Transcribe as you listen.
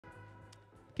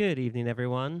Good evening,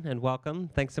 everyone, and welcome.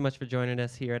 Thanks so much for joining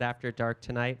us here at After Dark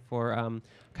tonight for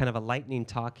kind of a lightning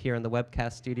talk here in the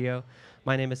webcast studio.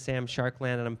 My name is Sam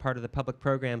Sharkland, and I'm part of the public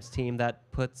programs team that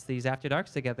puts these After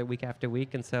Darks together week after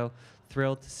week, and so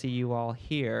thrilled to see you all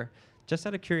here. Just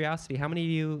out of curiosity, how many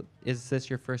of you, is this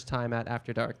your first time at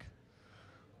After Dark?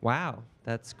 Wow,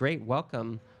 that's great.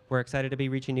 Welcome. We're excited to be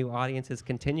reaching new audiences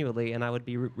continually, and I would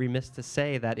be remiss to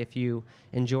say that if you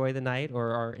enjoy the night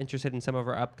or are interested in some of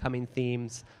our upcoming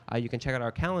themes, you can check out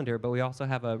our calendar, but we also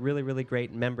have a really, really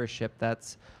great membership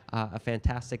that's a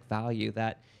fantastic value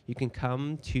that you can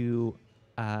come to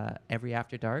every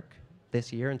After Dark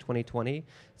this year in 2020.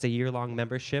 It's a year-long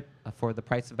membership for the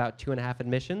price of about 2.5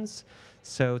 admissions.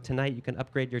 So tonight you can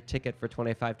upgrade your ticket for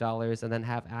 $25 and then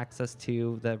have access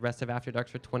to the rest of After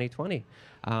Darks for 2020,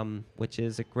 which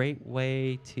is a great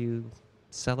way to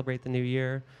celebrate the new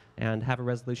year and have a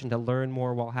resolution to learn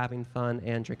more while having fun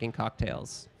and drinking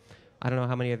cocktails. I don't know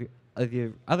how many of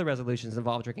your other resolutions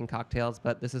involve drinking cocktails,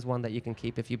 but this is one that you can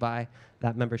keep if you buy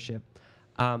that membership.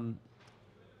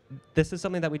 This is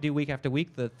something that we do week after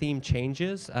week. The theme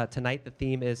changes. Tonight, the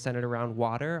theme is centered around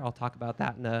water. I'll talk about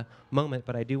that in a moment,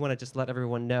 but I do want to just let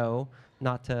everyone know,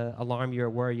 not to alarm you or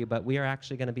worry you, but we are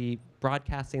actually going to be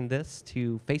broadcasting this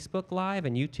to Facebook Live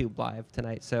and YouTube Live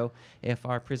tonight. So if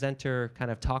our presenter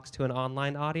kind of talks to an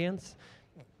online audience,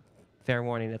 fair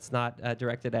warning, it's not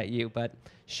directed at you, but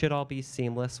should all be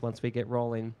seamless once we get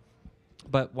rolling.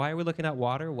 But why are we looking at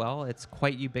water? Well, it's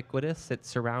quite ubiquitous. It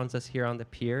surrounds us here on the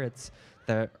pier.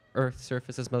 The Earth's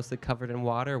surface is mostly covered in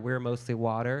water. We're mostly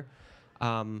water.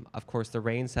 Of course, the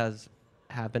rains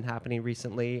have been happening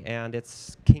recently, and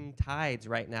it's king tides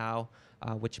right now,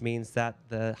 which means that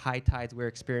the high tides we're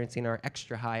experiencing are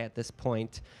extra high at this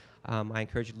point. I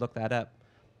encourage you to look that up.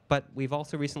 But we've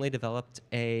also recently developed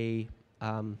a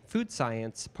food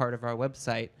science part of our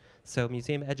website. So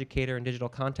museum educator and digital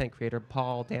content creator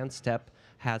Paul Danstep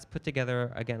has put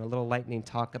together, again, a little lightning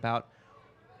talk about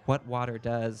what water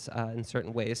does in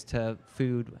certain ways to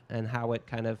food and how it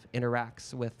kind of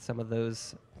interacts with some of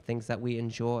those things that we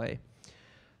enjoy.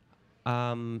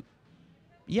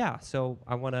 Yeah, so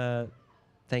I want to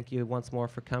thank you once more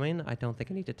for coming. I don't think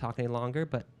I need to talk any longer,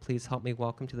 but please help me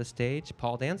welcome to the stage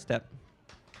Paul Danstep.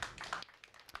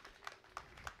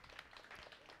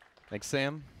 Thanks,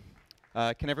 Sam.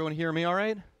 Can everyone hear me all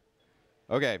right?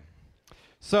 Okay.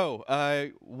 So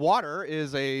water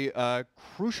is a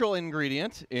crucial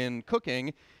ingredient in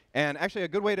cooking, and actually a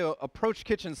good way to approach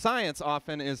kitchen science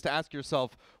often is to ask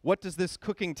yourself, what does this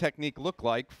cooking technique look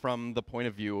like from the point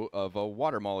of view of a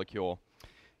water molecule?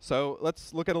 So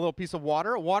let's look at a little piece of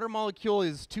water. A water molecule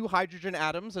is 2 hydrogen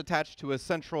atoms attached to a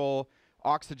central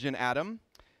oxygen atom.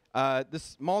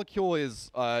 This molecule is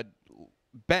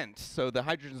bent, so the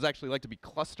hydrogens actually like to be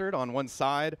clustered on one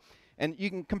side. And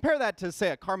you can compare that to, say,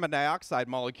 a carbon dioxide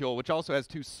molecule, which also has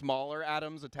 2 smaller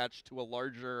atoms attached to a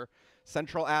larger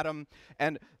central atom.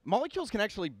 And molecules can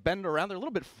actually bend around. They're a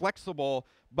little bit flexible,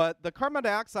 but the carbon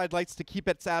dioxide likes to keep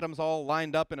its atoms all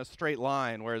lined up in a straight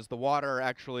line, whereas the water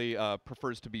actually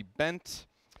prefers to be bent.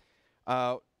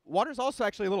 Water is also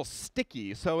actually a little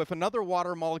sticky, so if another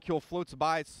water molecule floats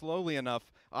by slowly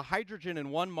enough, a hydrogen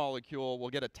in one molecule will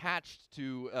get attached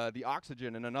to the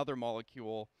oxygen in another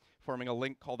molecule, forming a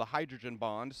link called a hydrogen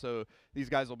bond. So these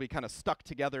guys will be kind of stuck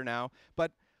together now.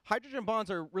 But hydrogen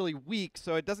bonds are really weak,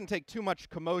 so it doesn't take too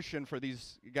much commotion for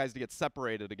these guys to get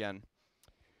separated again.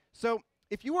 So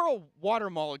if you were a water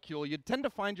molecule, you'd tend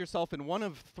to find yourself in one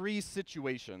of 3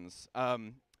 situations.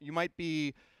 You might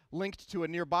be linked to a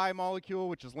nearby molecule,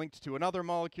 which is linked to another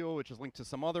molecule, which is linked to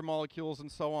some other molecules,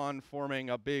 and so on,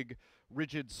 forming a big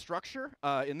rigid structure.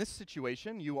 In this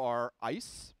situation, you are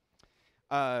ice.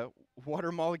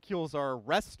 Water molecules are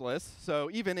restless, so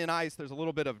even in ice, there's a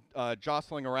little bit of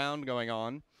jostling around going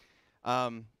on.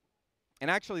 And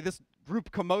actually, this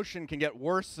group commotion can get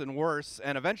worse and worse,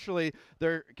 and eventually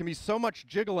there can be so much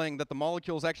jiggling that the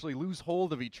molecules actually lose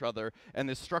hold of each other, and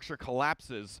this structure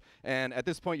collapses. And at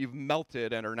this point, you've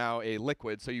melted and are now a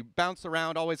liquid. So you bounce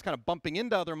around, always kind of bumping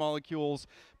into other molecules,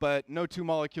 but no 2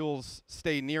 molecules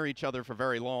stay near each other for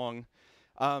very long.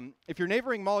 If your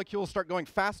neighboring molecules start going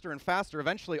faster and faster,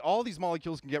 eventually all these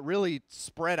molecules can get really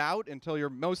spread out until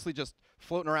you're mostly just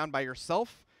floating around by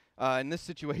yourself. In this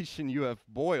situation, you have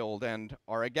boiled and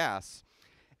are a gas.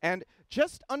 And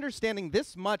just understanding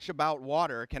this much about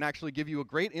water can actually give you a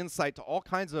great insight to all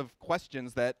kinds of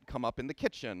questions that come up in the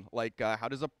kitchen, like how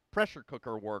does a pressure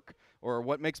cooker work, or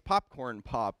what makes popcorn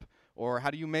pop, or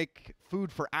how do you make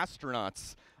food for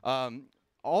astronauts?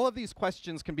 All of these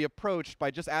questions can be approached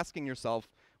by just asking yourself,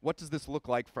 what does this look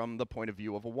like from the point of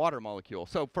view of a water molecule?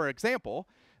 So for example,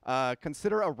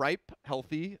 consider a ripe,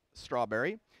 healthy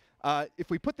strawberry. If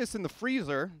we put this in the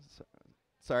freezer,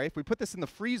 if we put this in the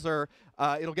freezer,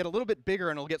 it'll get a little bit bigger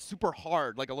and it'll get super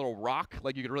hard, like a little rock,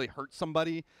 like you could really hurt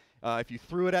somebody if you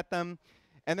threw it at them.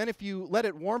 And then if you let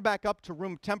it warm back up to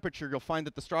room temperature, you'll find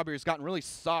that the strawberry's gotten really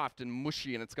soft and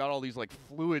mushy, and it's got all these like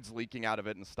fluids leaking out of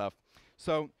it and stuff.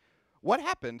 So what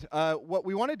happened? What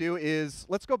we want to do is,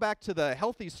 let's go back to the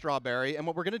healthy strawberry, and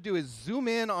what we're going to do is zoom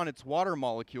in on its water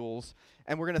molecules,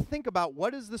 and we're going to think about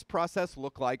what does this process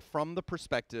look like from the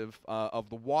perspective of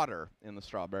the water in the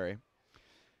strawberry.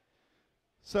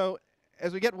 So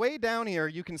as we get way down here,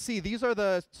 you can see these are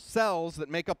the cells that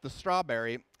make up the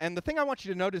strawberry. And the thing I want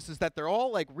you to notice is that they're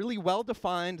all like really well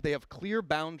defined. They have clear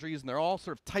boundaries, and they're all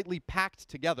sort of tightly packed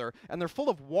together. And they're full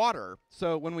of water.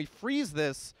 So when we freeze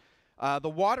this, the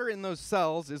water in those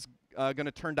cells is going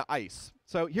to turn to ice.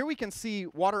 So here we can see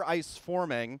water ice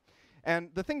forming. And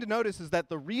the thing to notice is that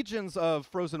the regions of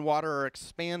frozen water are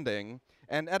expanding.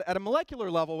 And at a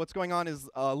molecular level, what's going on is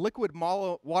liquid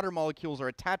water molecules are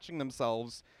attaching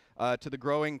themselves to the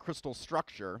growing crystal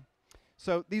structure.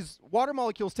 So these water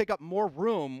molecules take up more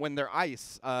room when they're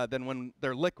ice than when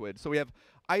they're liquid. So we have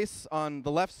ice on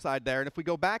the left side there, and if we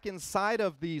go back inside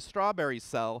of the strawberry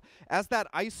cell, as that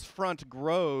ice front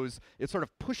grows, it sort of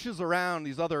pushes around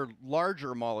these other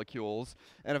larger molecules,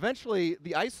 and eventually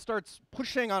the ice starts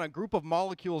pushing on a group of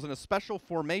molecules in a special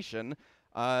formation,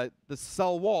 the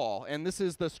cell wall, and this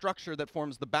is the structure that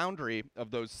forms the boundary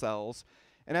of those cells.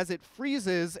 And as it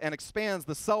freezes and expands,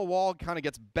 the cell wall kind of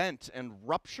gets bent and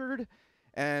ruptured.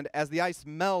 And as the ice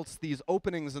melts, these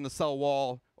openings in the cell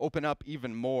wall open up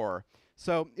even more.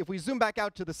 So if we zoom back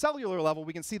out to the cellular level,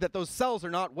 we can see that those cells are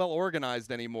not well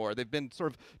organized anymore. They've been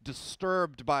sort of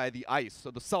disturbed by the ice.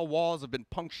 So the cell walls have been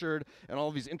punctured, and all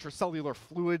of these intracellular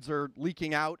fluids are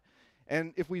leaking out.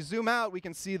 And if we zoom out, we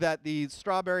can see that the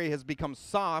strawberry has become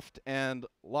soft and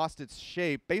lost its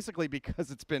shape, basically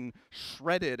because it's been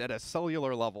shredded at a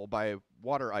cellular level by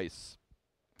water ice.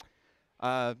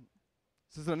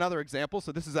 This is another example.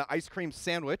 So this is an ice cream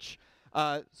sandwich.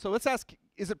 So let's ask,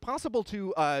 is it possible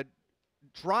to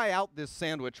dry out this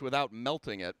sandwich without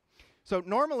melting it? So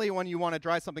normally when you want to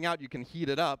dry something out, you can heat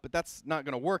it up, but that's not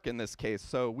going to work in this case.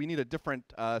 So we need a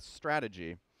different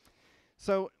strategy.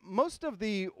 So most of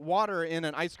the water in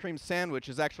an ice cream sandwich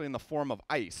is actually in the form of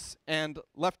ice. And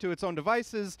left to its own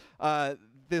devices,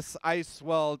 this ice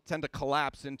will tend to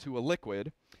collapse into a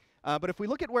liquid. But if we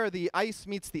look at where the ice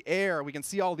meets the air, we can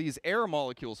see all these air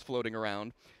molecules floating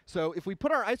around. So if we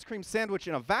put our ice cream sandwich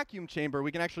in a vacuum chamber,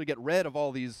 we can actually get rid of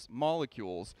all these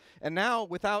molecules. And now,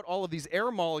 without all of these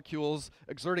air molecules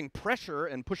exerting pressure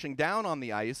and pushing down on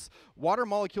the ice, water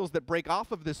molecules that break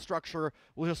off of this structure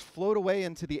will just float away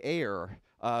into the air,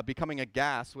 becoming a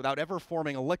gas without ever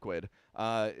forming a liquid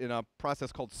in a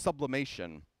process called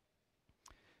sublimation.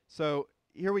 So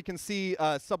here we can see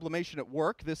sublimation at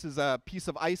work. This is a piece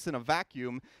of ice in a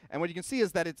vacuum. And what you can see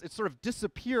is that it's sort of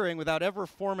disappearing without ever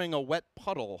forming a wet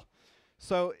puddle.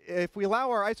 So if we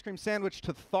allow our ice cream sandwich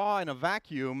to thaw in a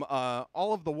vacuum,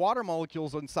 all of the water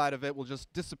molecules inside of it will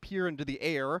just disappear into the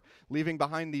air, leaving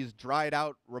behind these dried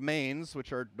out remains,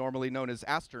 which are normally known as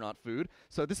astronaut food.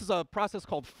 So this is a process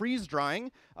called freeze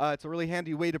drying. It's a really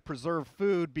handy way to preserve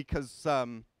food because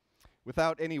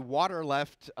without any water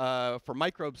left for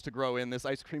microbes to grow in, this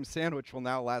ice cream sandwich will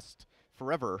now last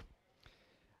forever.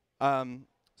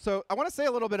 So I want to say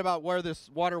a little bit about where this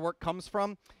water work comes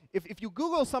from. If you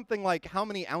Google something like how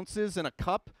many ounces in a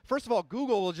cup, first of all,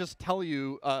 Google will just tell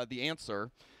you the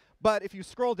answer. But if you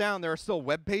scroll down, there are still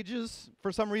web pages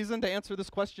for some reason to answer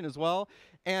this question as well.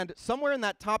 And somewhere in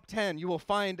that top 10, you will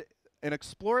find an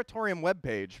Exploratorium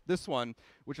webpage, this one,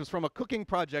 which was from a cooking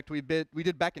project we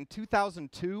did back in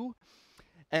 2002.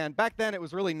 And back then, it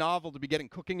was really novel to be getting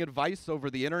cooking advice over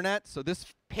the internet. So this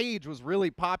page was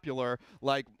really popular,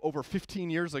 like over 15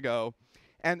 years ago.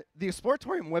 And the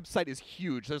Exploratorium website is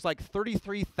huge. There's like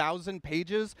 33,000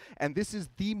 pages, and this is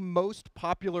the most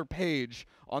popular page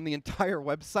on the entire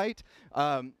website.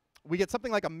 We get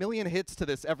something like 1 million hits to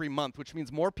this every month, which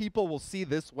means more people will see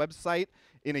this website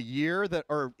in a year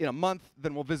or in a month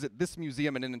than will visit this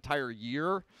museum in an entire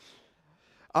year.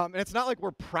 And it's not like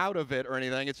we're proud of it or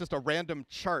anything. It's just a random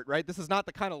chart, right? This is not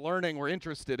the kind of learning we're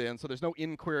interested in. So there's no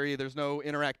inquiry. There's no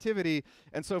interactivity.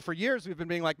 And so for years, we've been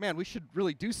being like, man, we should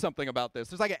really do something about this.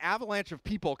 There's like an avalanche of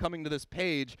people coming to this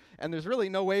page, and there's really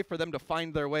no way for them to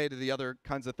find their way to the other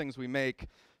kinds of things we make.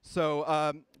 So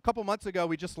a couple months ago,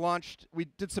 we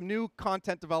did some new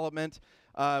content development.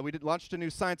 We launched a new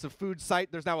Science of Food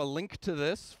site. There's now a link to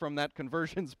this from that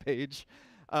conversions page.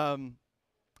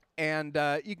 And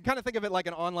you can kind of think of it like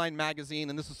an online magazine,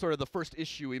 and this is sort of the first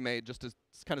issue we made just to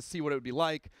kind of see what it would be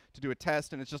like to do a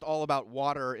test, and it's just all about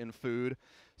water in food.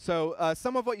 So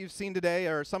some of what you've seen today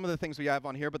are some of the things we have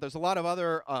on here, but there's a lot of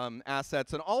other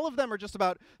assets, and all of them are just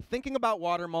about thinking about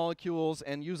water molecules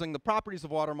and using the properties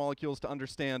of water molecules to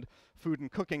understand food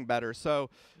and cooking better. So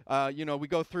you know, we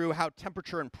go through how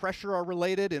temperature and pressure are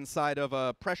related inside of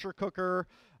a pressure cooker.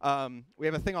 We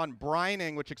have a thing on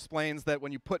brining, which explains that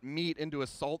when you put meat into a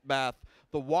salt bath,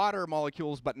 the water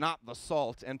molecules, but not the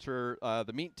salt, enter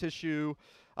the meat tissue.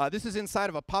 This is inside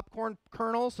of a popcorn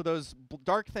kernel, so those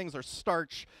dark things are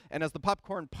starch, and as the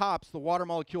popcorn pops, the water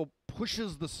molecule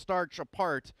pushes the starch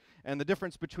apart, and the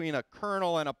difference between a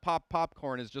kernel and a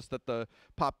popcorn is just that the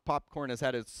popcorn has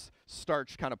had its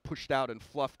starch kind of pushed out and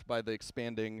fluffed by the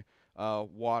expanding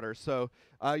water. So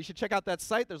you should check out that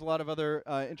site. There's a lot of other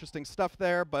interesting stuff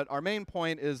there, but our main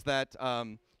point is that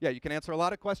yeah, you can answer a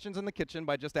lot of questions in the kitchen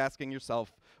by just asking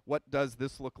yourself, what does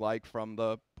this look like from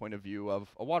the point of view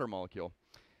of a water molecule?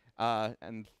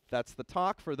 And that's the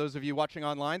talk. For those of you watching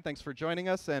online, thanks for joining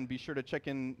us, and be sure to check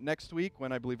in next week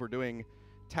when I believe we're doing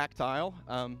tactile.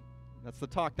 That's the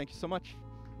talk. Thank you so much.